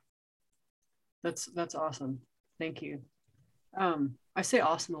 That's awesome. Thank you. I say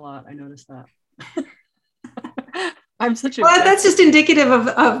awesome a lot. I noticed that. I'm such a. Well, that's just indicative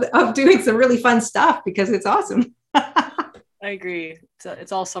of doing some really fun stuff because it's awesome. I agree.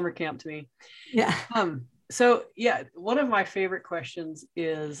 It's all summer camp to me. Yeah. So yeah, one of my favorite questions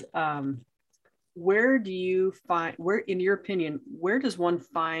is, where in your opinion, where does one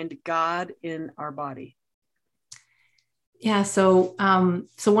find God in our body? Yeah. So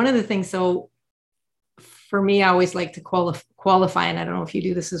one of the things, for me, I always like to qualify, and I don't know if you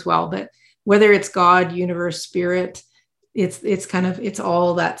do this as well, but whether it's God, universe, spirit, it's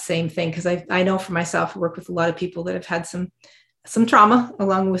all that same thing. Because I know for myself, I work with a lot of people that have had some trauma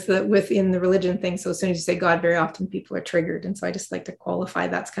along within the religion thing. So as soon as you say God, very often people are triggered. And so I just like to qualify.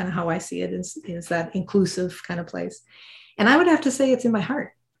 That's kind of how I see it, is that inclusive kind of place. And I would have to say it's in my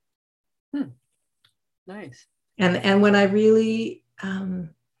heart. Nice. And when I really,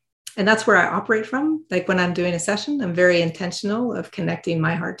 and that's where I operate from. Like when I'm doing a session, I'm very intentional of connecting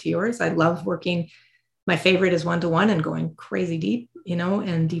my heart to yours. I love working. My favorite is 1-to-1 and going crazy deep,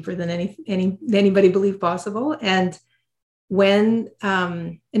 and deeper than anybody believed possible. And when,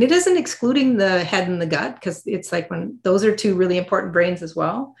 and it isn't excluding the head and the gut, because it's like when those are two really important brains as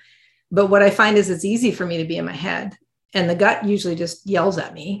well. But what I find is it's easy for me to be in my head, and the gut usually just yells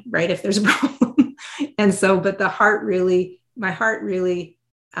at me, right, if there's a problem. And so, but the heart really, my heart really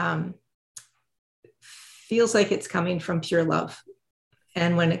feels like it's coming from pure love.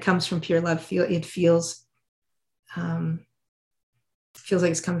 And when it comes from pure love, it feels like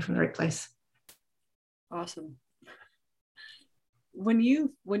it's coming from the right place. Awesome. When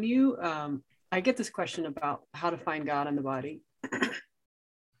you I get this question about how to find God in the body.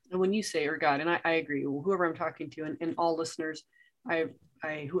 And when you say, or God, and I agree, whoever I'm talking to, and all listeners, I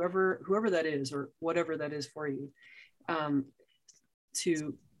whoever that is, or whatever that is for you,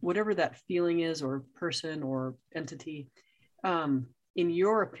 to whatever that feeling is, or person or entity, in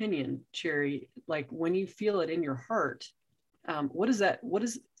your opinion, Sherry, like when you feel it in your heart, what is that?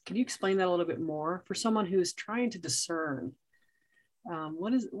 Can you explain that a little bit more for someone who's trying to discern?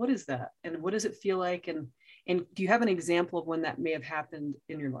 What is that, and what does it feel like? And do you have an example of when that may have happened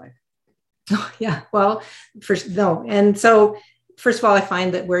in your life? Oh, yeah. Well, no. And so, first of all, I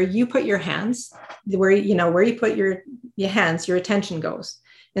find that where you put your hands, where you put your hands, your attention goes.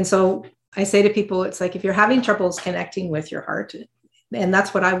 And so I say to people, it's like, if you're having troubles connecting with your heart, and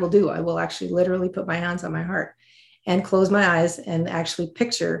that's what I will do. I will actually literally put my hands on my heart and close my eyes and actually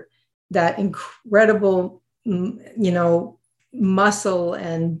picture that incredible, muscle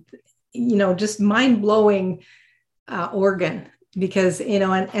and, just mind-blowing organ. Because,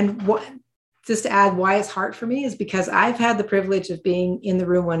 and what, just to add why it's hard for me is because I've had the privilege of being in the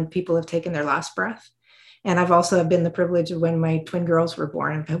room when people have taken their last breath. And I've also been the privilege of when my twin girls were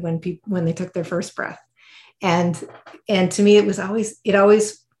born, when they took their first breath. And to me, it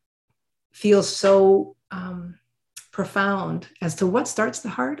always feels so profound as to what starts the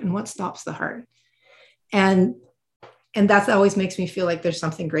heart and what stops the heart. And that always makes me feel like there's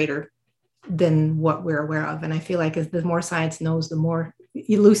something greater than what we're aware of. And I feel like as the more science knows, the more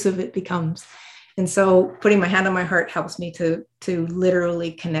elusive it becomes. And so putting my hand on my heart helps me to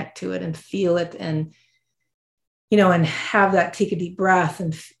literally connect to it and feel it, and, and have that, take a deep breath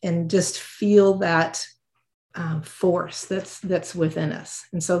and just feel that force that's within us.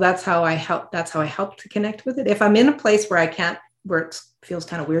 And so that's how I help to connect with it. If I'm in a place where it feels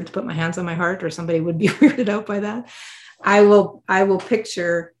kind of weird to put my hands on my heart, or somebody would be weirded out by that, I will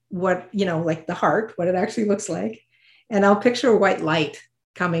picture what, like the heart, what it actually looks like. And I'll picture white light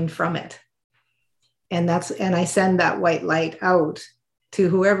coming from it. And I send that white light out to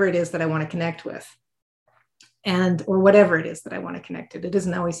whoever it is that I want to connect with, or whatever it is that I want to connect to. It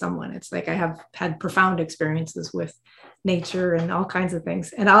isn't always someone. It's like I have had profound experiences with nature and all kinds of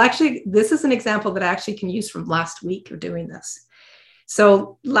things. And this is an example that I actually can use from last week of doing this.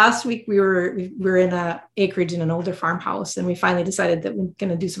 So last week we were in a acreage in an older farmhouse, and we finally decided that we're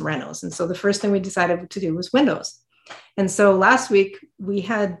going to do some renos. And so the first thing we decided to do was windows. And so last week we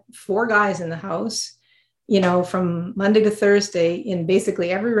had 4 guys in the house, from Monday to Thursday, in basically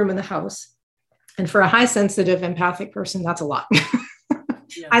every room in the house. And for a high sensitive empathic person, that's a lot.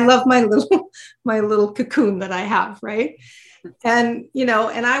 Yeah. I love my little cocoon that I have, right? And,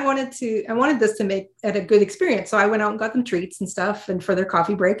 and I wanted this to make it a good experience. So I went out and got them treats and stuff, and for their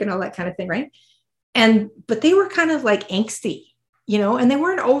coffee break and all that kind of thing, right? But they were kind of like angsty, and they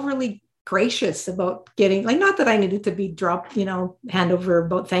weren't overly gracious about getting, like, not that I needed to be dropped, hand over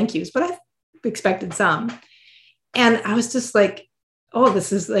about thank yous, but I expected some. And I was just like, oh,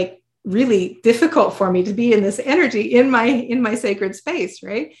 this is like really difficult for me to be in this energy in my sacred space,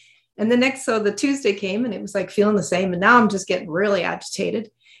 right? And the Tuesday came, and it was like feeling the same. And now I'm just getting really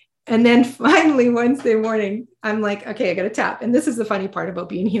agitated. And then finally Wednesday morning, I'm like, okay, I got to tap. And this is the funny part about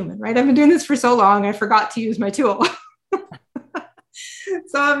being human, right? I've been doing this for so long, I forgot to use my tool.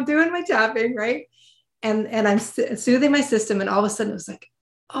 So I'm doing my tapping, right? And I'm soothing my system. And all of a sudden it was like,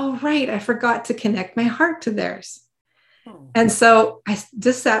 oh, right, I forgot to connect my heart to theirs. Oh. And so I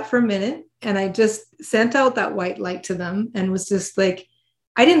just sat for a minute, and I just sent out that white light to them, and was just like,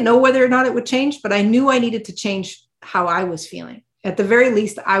 I didn't know whether or not it would change, but I knew I needed to change how I was feeling. At the very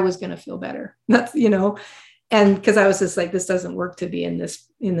least, I was going to feel better. That's, and because I was just like, this doesn't work to be in this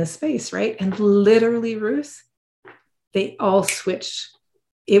space, right? And literally, Ruth, they all switched.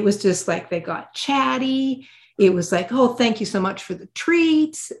 It was just like they got chatty. It was like, oh, thank you so much for the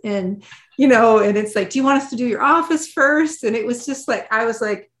treats. And, and it's like, do you want us to do your office first? And it was just like, I was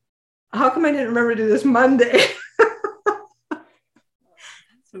like, how come I didn't remember to do this Monday?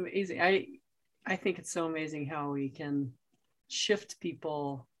 That's amazing. I think it's so amazing how we can shift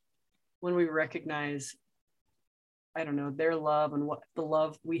people when we recognize, I don't know, their love and what the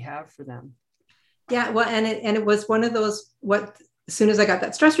love we have for them. Yeah. Well, and it was one of those, as soon as I got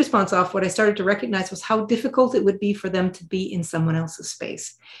that stress response off, what I started to recognize was how difficult it would be for them to be in someone else's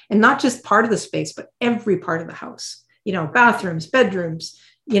space, and not just part of the space, but every part of the house, bathrooms, bedrooms,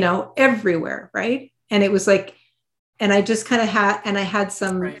 everywhere. Right. And it was like, and I just kind of had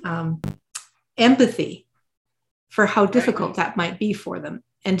some empathy for how difficult that might be for them.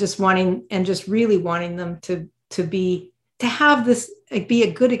 And just really wanting them to have this, like, be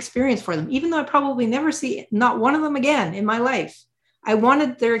a good experience for them, even though I probably never see not one of them again in my life. I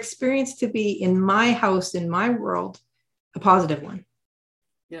wanted their experience to be in my house, in my world, a positive one.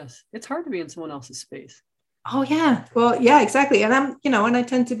 Yes. It's hard to be in someone else's space. Oh yeah. Well, yeah, exactly. And I'm, and I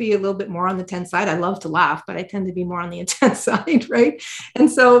tend to be a little bit more on the tense side. I love to laugh, but I tend to be more on the intense side. Right.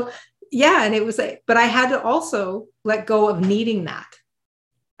 And so, yeah. And it was like, but I had to also let go of needing that.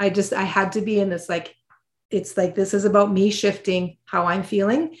 I had to be in this, like, it's like, this is about me shifting how I'm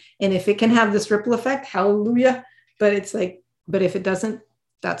feeling. And if it can have this ripple effect, hallelujah. But it's like, but if it doesn't,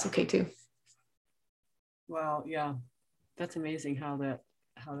 that's okay too. Wow. Yeah. That's amazing how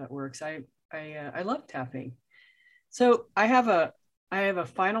that works. I love tapping. So I have a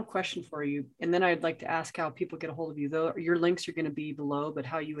final question for you. And then I'd like to ask how people get a hold of you, though your links are going to be below, but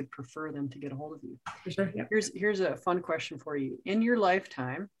how you would prefer them to get a hold of you. For sure. Yeah. Here's a fun question for you. In your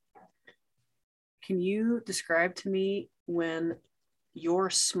lifetime, can you describe to me when your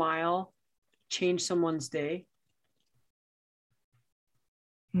smile changed someone's day?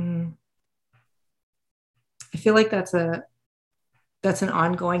 I feel like that's an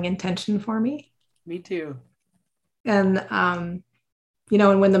ongoing intention for me. Me too. And, and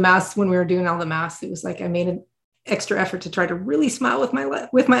when we were doing all the masks, it was like, I made an extra effort to try to really smile with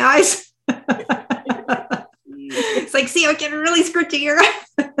my eyes. It's like, see, I can really scrunch your eye.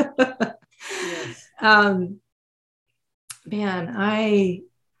 Yes. Man,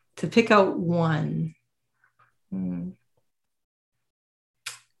 to pick out one,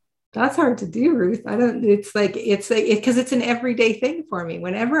 that's hard to do, Ruth. It's because it's an everyday thing for me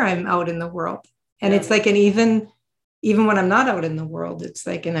whenever I'm out in the world. And it's like, and even when I'm not out in the world, it's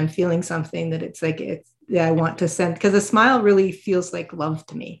like, and I'm feeling something that it's like, I want to send, because a smile really feels like love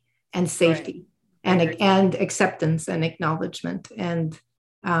to me, and safety, right. and acceptance and acknowledgement. And,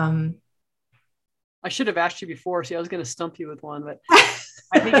 I should have asked you before. See, I was going to stump you with one, but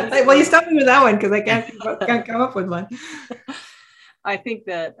I think well, you stumped me with that one because I can't come up with one. I think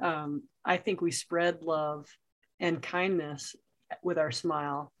that I think we spread love and kindness with our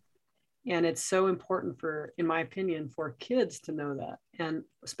smile, and it's so important in my opinion, for kids to know that, and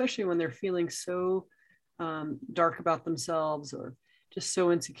especially when they're feeling so dark about themselves or just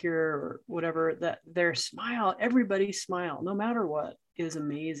so insecure or whatever, that their smile, everybody's smile, no matter what, is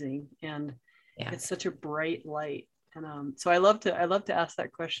amazing. And it's such a bright light. And so I love to ask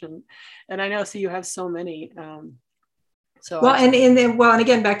that question. And I know, so you have so many. And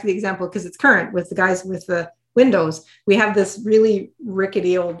again, back to the example, because it's current with the guys with the windows, we have this really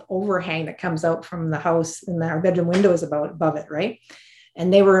rickety old overhang that comes out from the house, and our bedroom window is above it. Right.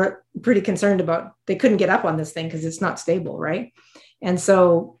 And they were pretty concerned they couldn't get up on this thing because it's not stable. Right. And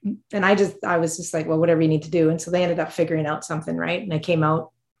so, and I was just like, well, whatever you need to do. And so they ended up figuring out something. Right. And I came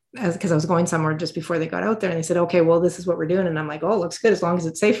out because I was going somewhere just before they got out there, and they said, okay, well, this is what we're doing. And I'm like, oh, it looks good. As long as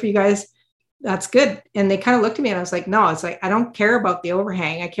it's safe for you guys, that's good. And they kind of looked at me, and I was like, no, it's like, I don't care about the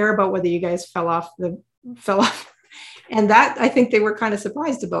overhang. I care about whether you guys fell off. And that, I think they were kind of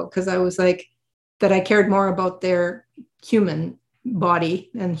surprised about, because I was like, that I cared more about their human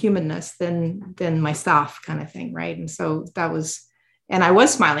body and humanness than my stuff, kind of thing. Right. And so that was, and I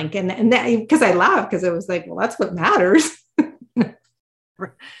was smiling, and that, because I laughed, because I was like, well, that's what matters.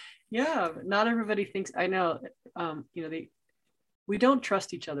 Yeah, not everybody thinks. I know, we don't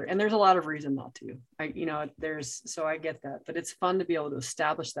trust each other, and there's a lot of reason not to. So I get that, but it's fun to be able to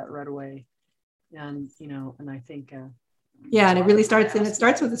establish that right away, and and I think, and it really starts, and it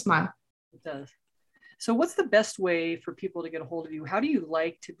starts with a smile. It does. So, what's the best way for people to get a hold of you? How do you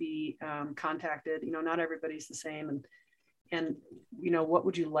like to be contacted? Not everybody's the same, and what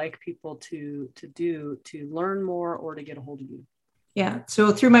would you like people to do to learn more or to get a hold of you? Yeah.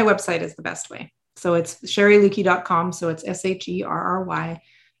 So through my website is the best way. So it's SherryLukey.com. So it's SHERRY.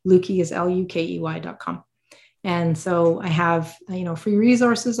 Lukey is LUKEY.com. And so I have, free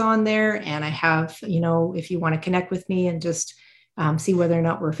resources on there. And I have, if you want to connect with me and just see whether or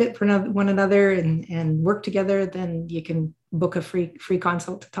not we're fit for one another and work together, then you can book a free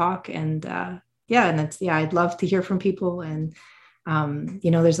consult to talk. And I'd love to hear from people. And,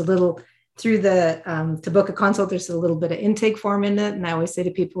 there's a little, through the, to book a consult, there's a little bit of intake form in it. And I always say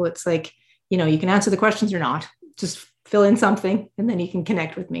to people, it's like, you can answer the questions or not, just fill in something, and then you can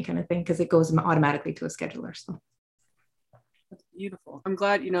connect with me kind of thing, because it goes automatically to a scheduler. So that's beautiful. I'm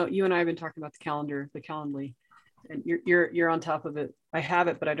glad, you and I have been talking about the Calendly, and you're on top of it. I have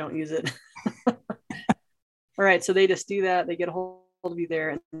it, but I don't use it. All right. So they just do that. They get a hold of you there,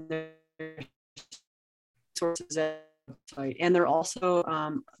 and their sources website. And they're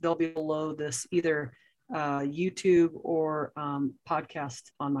also, they'll be below this either YouTube or podcast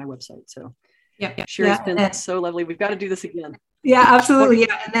on my website. So yeah, Sherry's been so lovely. We've got to do this again. Yeah, absolutely.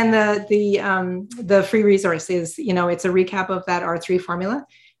 Yeah. And then the free resource is, it's a recap of that R3 formula,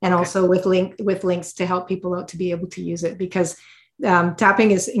 and also with links to help people out to be able to use it, because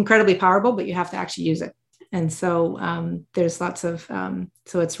tapping is incredibly powerful, but you have to actually use it. And so there's lots of,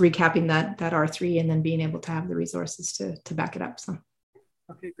 so it's recapping that R3 and then being able to have the resources to back it up. So.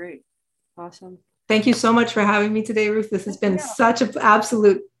 Okay, great. Awesome. Thank you so much for having me today, Ruth. This has been such an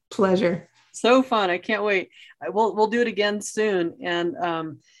absolute pleasure. So fun. I can't wait. We'll do it again soon. And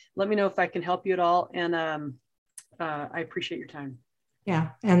let me know if I can help you at all. And I appreciate your time. Yeah.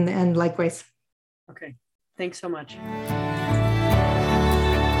 And likewise. Okay. Thanks so much.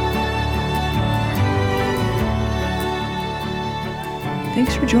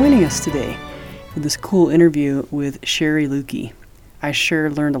 Thanks for joining us today for this cool interview with Sherry Lukey. I sure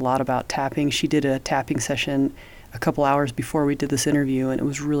learned a lot about tapping. She did a tapping session a couple hours before we did this interview, and it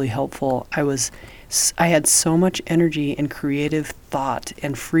was really helpful. I had so much energy and creative thought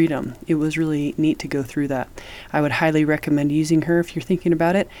and freedom. It was really neat to go through that. I would highly recommend using her if you're thinking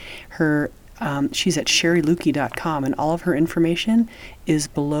about it. She's at sherrylukey.com, and all of her information is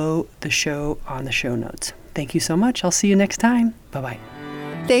below the show on the show notes. Thank you so much. I'll see you next time. Bye-bye.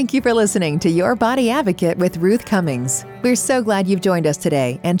 Thank you for listening to Your Body Advocate with Ruth Cummings. We're so glad you've joined us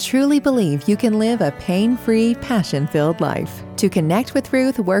today and truly believe you can live a pain-free, passion-filled life. To connect with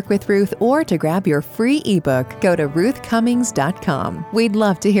Ruth, work with Ruth, or to grab your free ebook, go to ruthcummings.com. We'd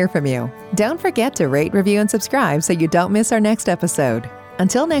love to hear from you. Don't forget to rate, review, and subscribe so you don't miss our next episode.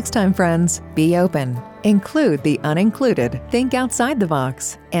 Until next time, friends, be open, include the unincluded, think outside the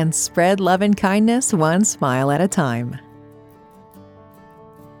box, and spread love and kindness one smile at a time.